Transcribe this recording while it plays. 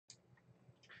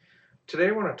Today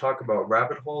I want to talk about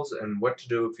rabbit holes and what to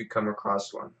do if you come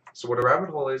across one. So what a rabbit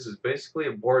hole is basically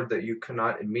a board that you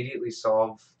cannot immediately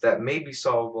solve that may be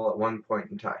solvable at one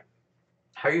point in time.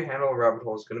 How you handle a rabbit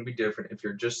hole is going to be different if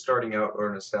you're just starting out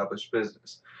or an established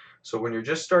business. So when you're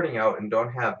just starting out and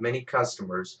don't have many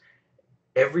customers,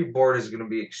 every board is going to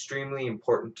be extremely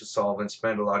important to solve and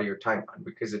spend a lot of your time on,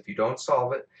 because if you don't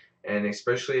solve it, and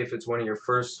especially if it's one of your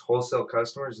first wholesale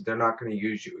customers, they're not going to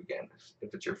use you again.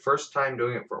 If it's your first time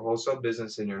doing it for wholesale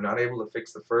business and you're not able to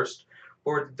fix the first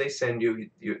board that they send you,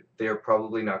 they're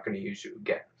probably not going to use you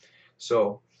again.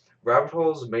 So rabbit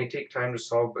holes may take time to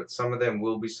solve, but some of them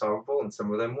will be solvable and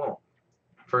some of them won't.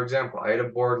 For example, I had a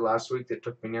board last week that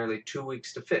took me nearly 2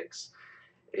 weeks to fix.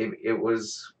 It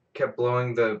was kept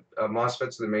blowing the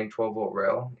MOSFETs to the main 12-volt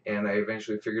rail, and I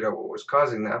eventually figured out what was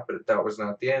causing that, but that was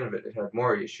not the end of it. It had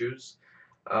more issues.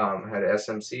 It had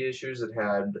SMC issues, it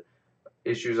had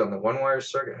issues on the one-wire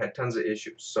circuit, it had tons of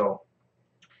issues. So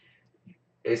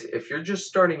if you're just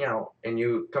starting out and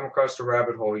you come across a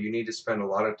rabbit hole, you need to spend a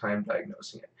lot of time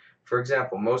diagnosing it. For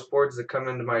example, most boards that come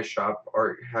into my shop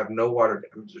have no water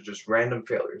damage, they're just random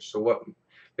failures. So what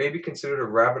may be considered a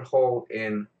rabbit hole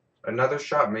in another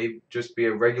shop may just be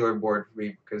a regular board for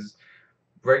me, because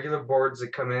regular boards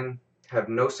that come in have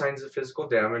no signs of physical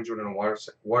damage, when a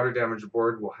water damage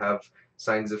board will have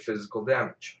signs of physical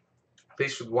damage. At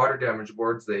least with water damage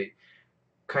boards, they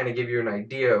kind of give you an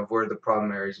idea of where the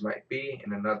problem areas might be,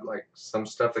 and another, like some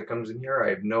stuff that comes in here, I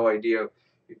have no idea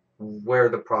where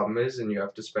the problem is, and you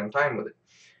have to spend time with it.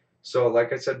 So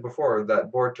like I said before,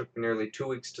 that board took me nearly 2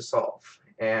 weeks to solve,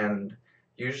 and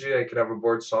usually I could have a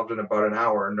board solved in about an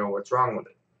hour and know what's wrong with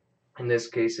it. In this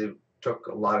case, it took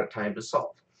a lot of time to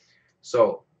solve.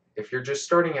 So if you're just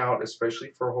starting out,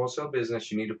 especially for a wholesale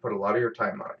business, you need to put a lot of your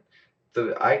time on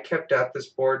it. I kept at this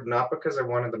board not because I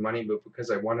wanted the money, but because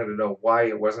I wanted to know why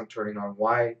it wasn't turning on,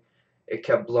 why it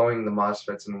kept blowing the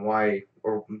MOSFETs, and why,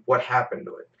 or what happened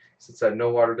to it. Since it had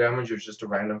no water damage, it was just a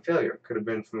random failure. Could have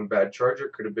been from a bad charger,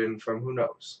 could have been from who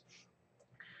knows.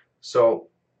 So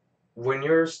when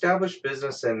you're established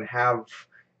business and have,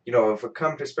 if a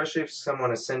company, especially if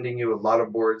someone is sending you a lot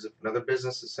of boards, if another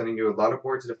business is sending you a lot of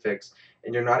boards to fix,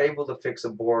 and you're not able to fix a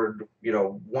board,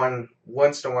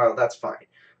 once in a while, that's fine.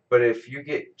 But if you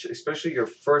get, especially your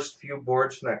first few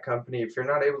boards from that company, if you're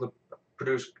not able to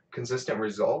produce consistent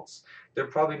results, they're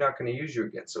probably not going to use you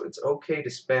again. So it's okay to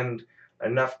spend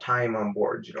enough time on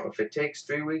boards. If it takes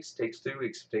 3 weeks, it takes 3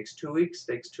 weeks. If it takes 2 weeks,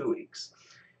 it takes 2 weeks.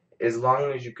 As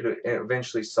long as you could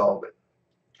eventually solve it.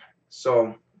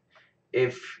 So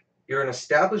if you're an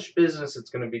established business, it's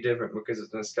going to be different, because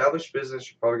as an established business,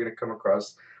 you're probably going to come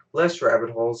across less rabbit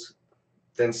holes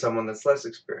than someone that's less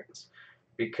experienced,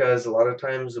 because a lot of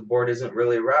times the board isn't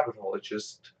really a rabbit hole. It's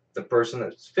just the person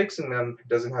that's fixing them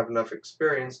doesn't have enough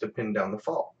experience to pin down the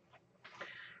fault.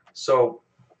 So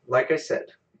like I said,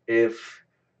 if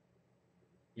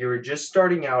you're just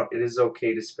starting out, it is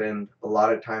okay to spend a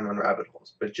lot of time on rabbit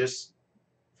holes, but just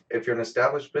if you're an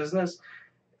established business,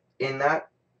 in that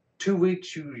 2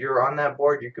 weeks you're on that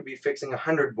board, you could be fixing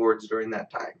 100 boards during that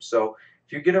time. So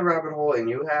if you get a rabbit hole and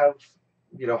you have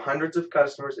hundreds of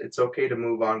customers, it's okay to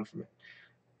move on from it.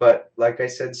 But like I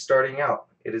said, starting out,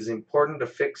 it is important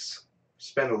to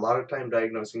spend a lot of time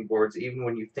diagnosing boards, even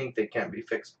when you think they can't be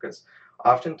fixed, because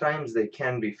oftentimes they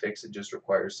can be fixed. It just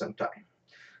requires some time.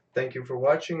 Thank you for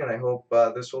watching, and I hope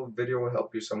this video will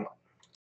help you somewhat.